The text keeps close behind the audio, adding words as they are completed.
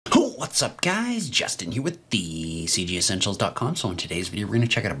What's up guys, Justin here with the CGEssentials.com. So in today's video we're going to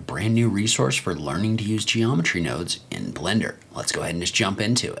check out a brand new resource for learning to use geometry nodes in Blender. Let's go ahead and just jump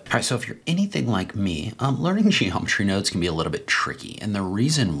into it. Alright, so if you're anything like me, learning geometry nodes can be a little bit tricky, and the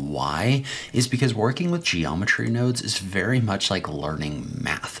reason why is because working with geometry nodes is very much like learning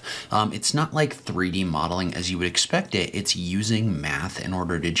math. It's not like 3D modeling as you would expect it. It's using math in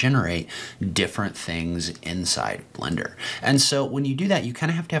order to generate different things inside Blender. And so when you do that, you kind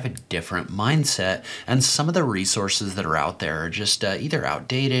of have to have a different mindset, and some of the resources that are out there are just either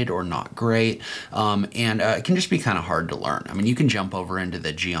outdated or not great, and it can just be kind of hard to learn. I mean, you can jump over into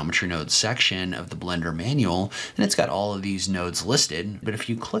the geometry nodes section of the Blender manual, and it's got all of these nodes listed, but if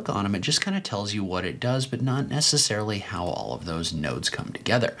you click on them, it just kind of tells you what it does, but not necessarily how all of those nodes come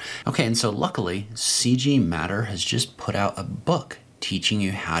together. Okay, and so luckily, CG Matter has just put out a book teaching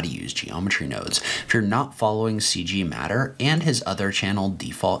you how to use geometry nodes. If you're not following CG Matter and his other channel,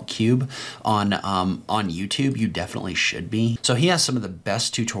 Default Cube, on YouTube, you definitely should be. So he has some of the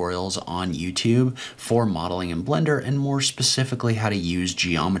best tutorials on YouTube for modeling in Blender, and more specifically how to use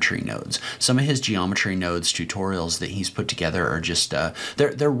geometry nodes. Some of his geometry nodes tutorials that he's put together are just,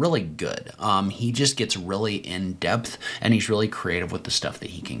 they're really good. He just gets really in depth, and he's really creative with the stuff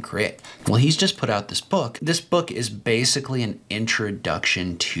that he can create. Well, he's just put out this book. This book is basically an introduction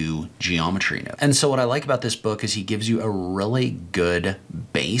to geometry nodes. And so what I like about this book is he gives you a really good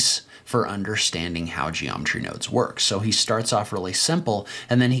base for understanding how geometry nodes work. So he starts off really simple,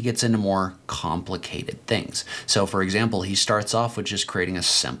 and then he gets into more complicated things. So for example, he starts off with just creating a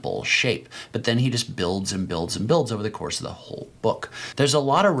simple shape, but then he just builds and builds and builds over the course of the whole book. There's a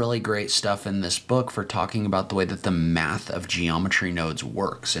lot of really great stuff in this book for talking about the way that the math of geometry nodes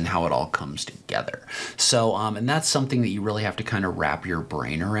works and how it all comes together. So, and that's something that you really have to kind of wrap your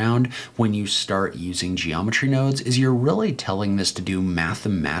brain around when you start using geometry nodes, is you're really telling this to do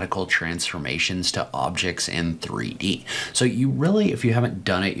mathematical transformations to objects in 3D. So you really, if you haven't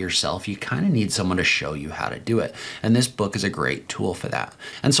done it yourself, you kind of need someone to show you how to do it. And this book is a great tool for that.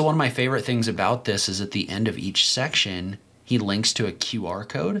 And so one of my favorite things about this is at the end of each section, he links to a QR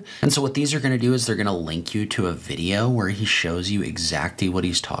code. And so what these are going to do is they're going to link you to a video where he shows you exactly what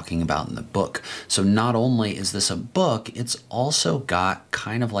he's talking about in the book. So not only is this a book, it's also got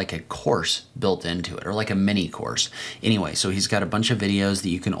kind of like a course built into it, or like a mini course. Anyway, so he's got a bunch of videos that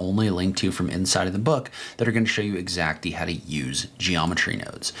you can only link to from inside of the book that are going to show you exactly how to use geometry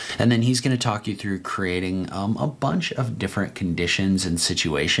nodes. And then he's going to talk you through creating a bunch of different conditions and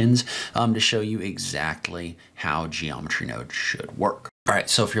situations to show you exactly how geometry nodes should work. All right,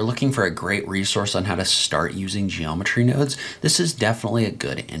 so if you're looking for a great resource on how to start using geometry nodes, this is definitely a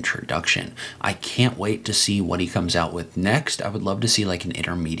good introduction. I can't wait to see what he comes out with next. I would love to see like an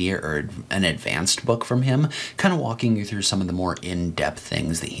intermediate or an advanced book from him, kind of walking you through some of the more in-depth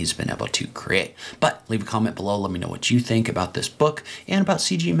things that he's been able to create. But leave a comment below, let me know what you think about this book and about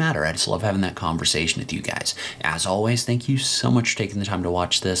CG Matter. I just love having that conversation with you guys. As always, thank you so much for taking the time to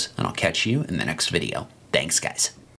watch this, and I'll catch you in the next video. Thanks, guys.